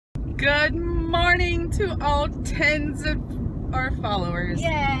Good morning to all tens of our followers. Yay!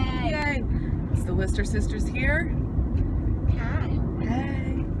 Yay! It's the Lister sisters here. Hi.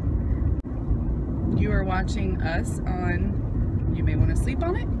 Hey. You are watching us on You May Want to Sleep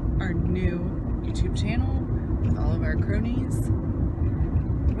on It, our new YouTube channel with all of our cronies.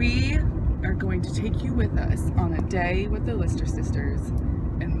 We are going to take you with us on a day with the Lister sisters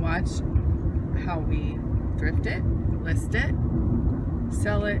and watch how we thrift it, list it,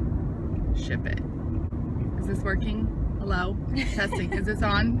 sell it, ship it. Is this working? Hello? Testing. Is this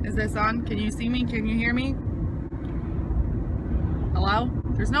on? Is this on? Can you see me? Can you hear me? Hello?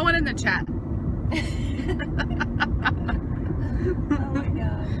 There's no one in the chat. Oh my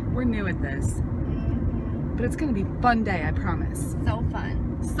god. We're new at this. But it's going to be a fun day, I promise. So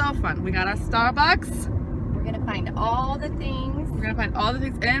fun. So fun. We got our Starbucks. We're going to find all the things. We're going to find all the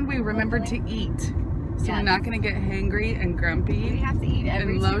things. And we remembered to eat. So we're not going to get hangry and grumpy. We have to eat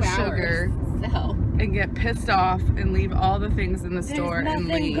every and low 2 hours, sugar. So. And get pissed off and leave all the things in the store and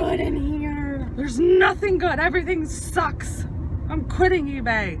leave. There's nothing good in here. There's nothing good. Everything sucks. I'm quitting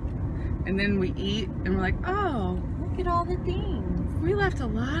eBay. And then we eat and we're like, oh, Look at all the things. we left a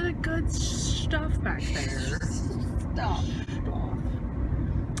lot of good stuff back there. Stop.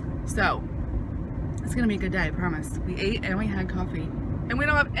 So, it's going to be a good day, I promise. We ate and we had coffee. And we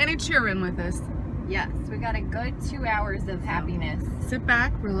don't have any children with us. Yes, we got a good 2 hours of happiness. Sit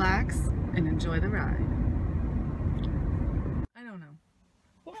back, relax, and enjoy the ride. I don't know.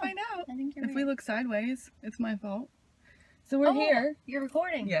 We'll find out. I think you're If we look sideways, it's my fault. So we're here. You're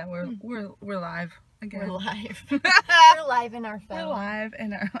recording. Yeah, we're live again. We're live. We're live in our phone. We're live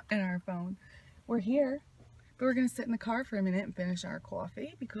in our phone. We're here, but we're gonna sit in the car for a minute and finish our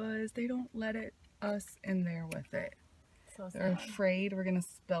coffee because they don't let us in there with it. So They're sad. afraid we're gonna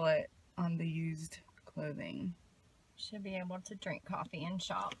spill it on the used clothing. Should be able to drink coffee and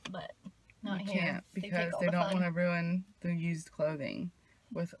shop, but not You here. can't because they don't want to ruin the used clothing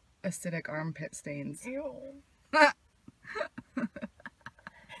with acidic armpit stains. Ew.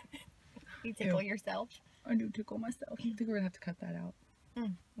 You tickle yourself? I do tickle myself. I think we're gonna have to cut that out.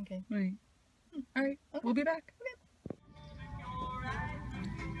 Okay. Right. All right. Okay. We'll be back.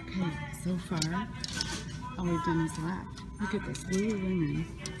 Okay. So far, all we've done is laugh. Look at this Lululemon.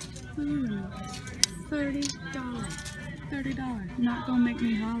 $30. Not gonna make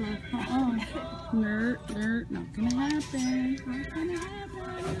me holler. Nerd. Not gonna happen. Not gonna happen.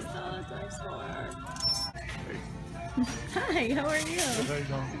 Hi, how are you? How you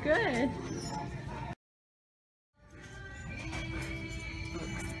doing? Good.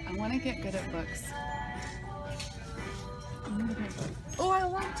 Books. I want to get good at books. Oh, I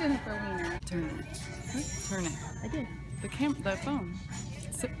love Jennifer Weiner. Turn it. What? Turn it. I did. The phone.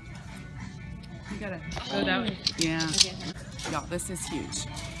 So, you gotta go that way. Yeah. Okay. Y'all, this is huge.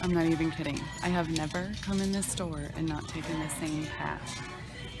 I'm not even kidding. I have never come in this store and not taken the same path.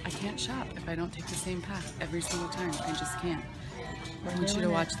 I can't shop if I don't take the same path every single time. I just can't. I want you to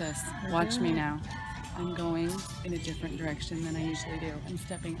watch this. Watch me now. I'm going in a different direction than I usually do. I'm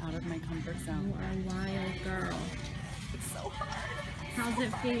stepping out of my comfort zone. You are a wild girl. It's so hard. How's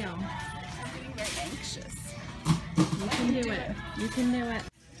it feel? I'm getting very anxious. You can do it. You can do it.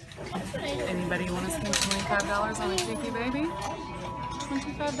 Anybody want to spend $25 on a Kiki baby?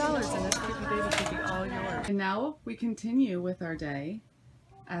 $25 and this Kiki baby could be all yours. And now we continue with our day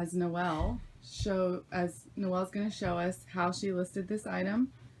as Noelle's going to show us how she listed this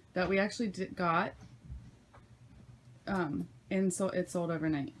item that we actually got and so it sold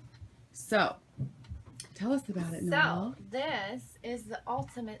overnight. So tell us about it, Noelle. So this is the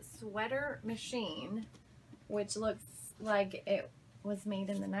ultimate sweater machine, which looks like it was made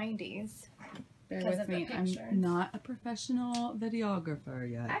in the 90s. Bear with me, I'm not a professional videographer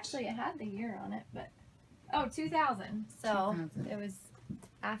yet. Actually, it had the year on it, but 2000. So 2000. it was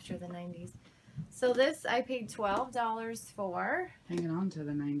after the 90s. So this I paid $12 for. Hanging on to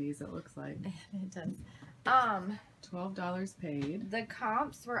the 90s, it looks like. It does. $12 paid. The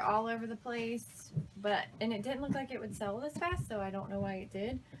comps were all over the place, and it didn't look like it would sell this fast, so I don't know why it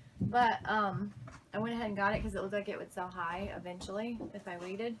did. But I went ahead and got it because it looked like it would sell high eventually if I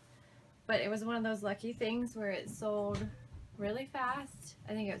waited. But it was one of those lucky things where it sold really fast.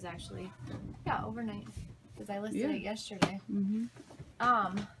 I think it was actually, overnight because I listed it yesterday.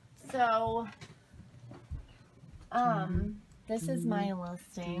 This is my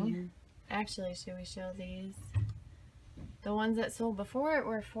listing. Actually, should we show these? The ones that sold before it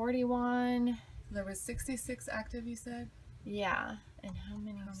were 41. There was 66 active, you said? Yeah. And how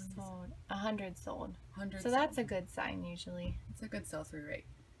many sold? 100 sold. 100 So that's a good sign usually. It's a good sell-through rate.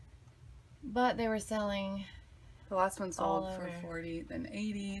 But they were selling The last one sold All for over. 40, then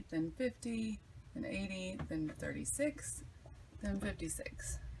 80, then 50, then 80, then 36, then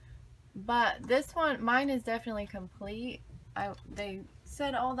 56. But this one, mine is definitely complete. They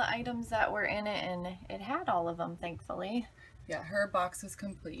said all the items that were in it, and it had all of them, thankfully. Yeah, her box was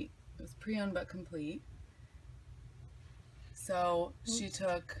complete. It was pre-owned but complete. So she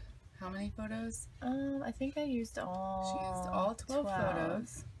took how many photos? I think I used all. She used all 12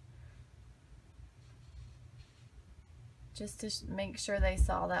 photos. Just to make sure they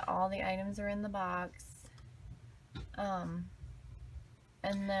saw that all the items are in the box. And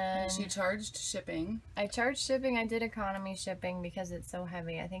then And she charged shipping. I charged shipping. I did economy shipping because it's so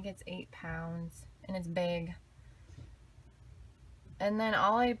heavy. I think it's 8 pounds and it's big. And then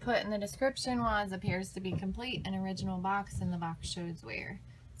all I put in the description was appears to be complete, an original box, and the box shows where.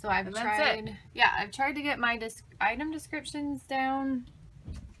 So I've tried, I've tried to get my item descriptions down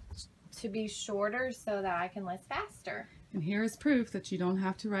to be shorter so that I can list faster. And here is proof that you don't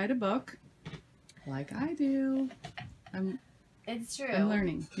have to write a book like I do. It's true. I'm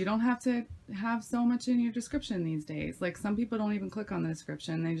learning. You don't have to have so much in your description these days. Like some people don't even click on the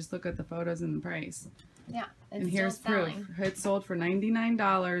description. They just look at the photos and the price. Yeah. And here's proof. It sold for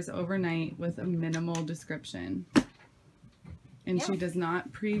 $99 overnight with a minimal description. And she does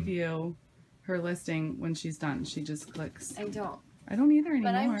not preview her listing when she's done. She just clicks. I don't either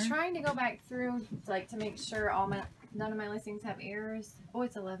anymore. But I'm trying to go back through like to make sure none of my listings have errors. Oh,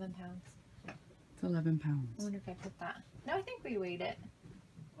 it's 11 pounds. It's 11 pounds. I wonder if I put that. No, I think we weighed it.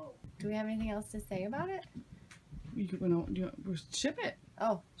 Do we have anything else to say about it? You ship it.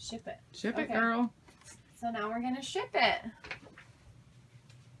 Oh, ship it. Ship it, girl. So now we're going to ship it.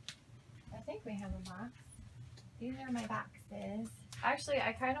 I think we have a box. These are my boxes. Actually,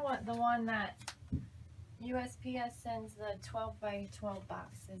 I kind of want the one that USPS sends the 12 by 12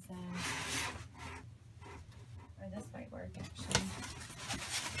 boxes in. Or this might work, actually.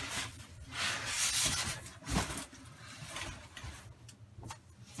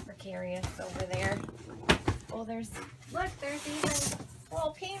 It's precarious over there. Oh, there's even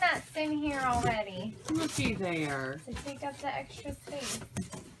little peanuts in here already. Looky there. To take up the extra space.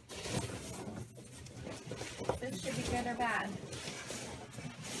 This should be good or bad.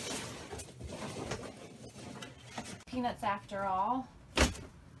 Peanuts after all.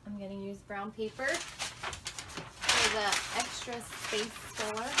 I'm going to use brown paper for the extra space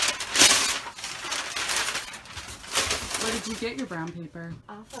filler. Where did you get your brown paper?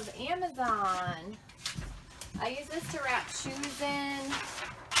 Off of Amazon. I use this to wrap shoes in,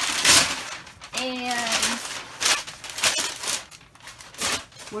 and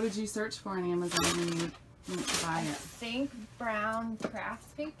what did you search for on Amazon when you went to buy I it? think brown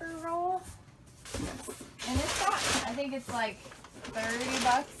craft paper roll. Yes. And it's got, I think it's like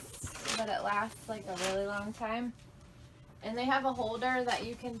 $30, but it lasts like a really long time. And they have a holder that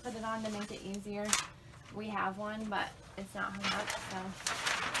you can put it on to make it easier. We have one, but it's not hung up, so.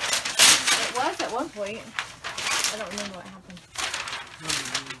 It was at one point. I don't remember what happened.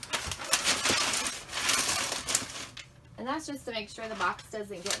 And that's just to make sure the box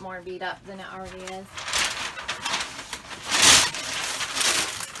doesn't get more beat up than it already is.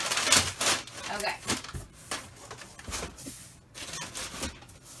 Okay.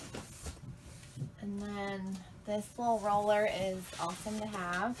 And then this little roller is awesome to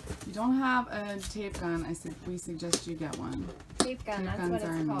have. If you don't have a tape gun, we suggest you get one. Tape gun, that's what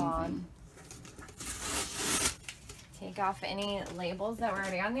it's called. Amazing. Take off any labels that were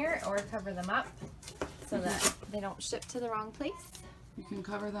already on there or cover them up so that they don't ship to the wrong place. You can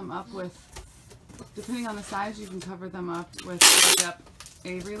cover them up with, depending on the size, you can cover them up with up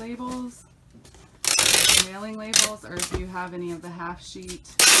Avery labels, mailing labels, or if you have any of the half sheet.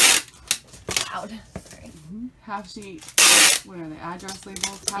 Loud. Sorry. Half sheet, what are they, address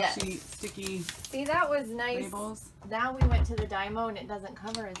labels? Half sheet, sticky. See, that was nice. Labels. Now we went to the Dymo and it doesn't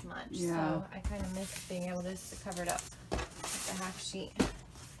cover as much. Yeah. So I kind of missed being able just to cover it up with the half sheet.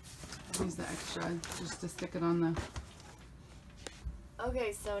 Use the extra just to stick it on the.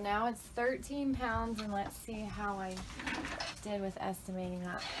 Okay, so now it's 13 pounds and let's see how I did with estimating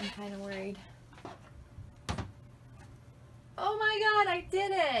that. I'm kind of worried. Oh my god, I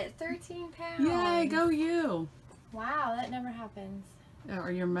did it! 13 pounds. Yay, go you. Wow, that never happens.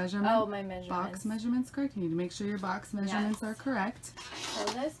 Are your measurements? Oh, my measurements. Box measurements correct? You need to make sure your box measurements are correct. So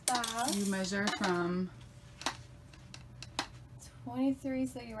this box. You measure from 23,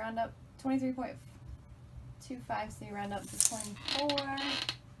 so you round up 23.25, so you round up to 24.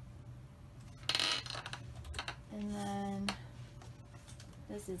 And then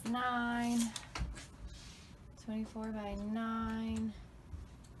this is 9. 24 by 9.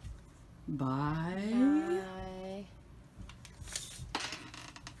 by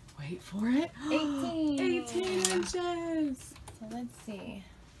wait for it. 18. 18 inches. So let's see.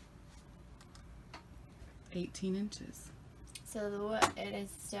 18 inches. So it is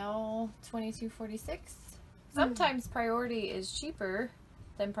still $22.46. Sometimes Priority is cheaper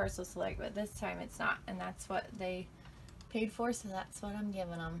than Parcel Select, but this time it's not, and that's what they paid for, so that's what I'm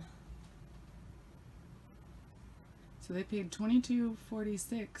giving them. So they paid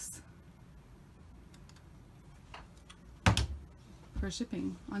 $22.46 for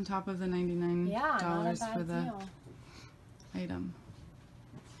shipping on top of the $99 not a bad for the deal. item.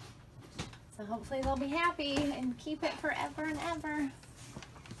 So hopefully they'll be happy and keep it forever and ever.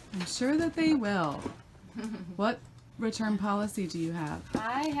 I'm sure that they will. What return policy do you have?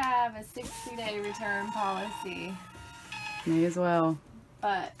 I have a 60-day return policy, May as well.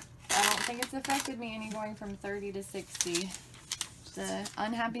 but I don't think it's affected me any going from 30 to 60. The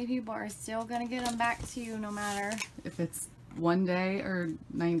unhappy people are still going to get them back to you no matter. If it's 1 day or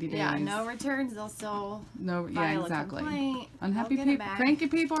 90 days. Yeah, no returns, they'll still No, yeah, file exactly. a complaint. Unhappy They'll get it people, back. cranky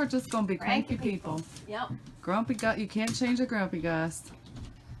people are just gonna be cranky people. Yep. Grumpy Gus, you can't change a grumpy Gus.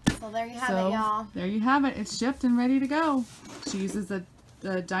 So there you have So it, y'all. there you have it. It's shipped and ready to go. She uses a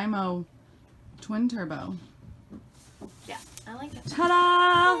Dymo twin turbo. Yeah, I like it.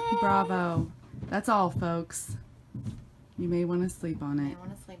 Ta-da! Yay! Bravo. That's all, folks. You may want to sleep on I it.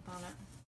 want to sleep on it.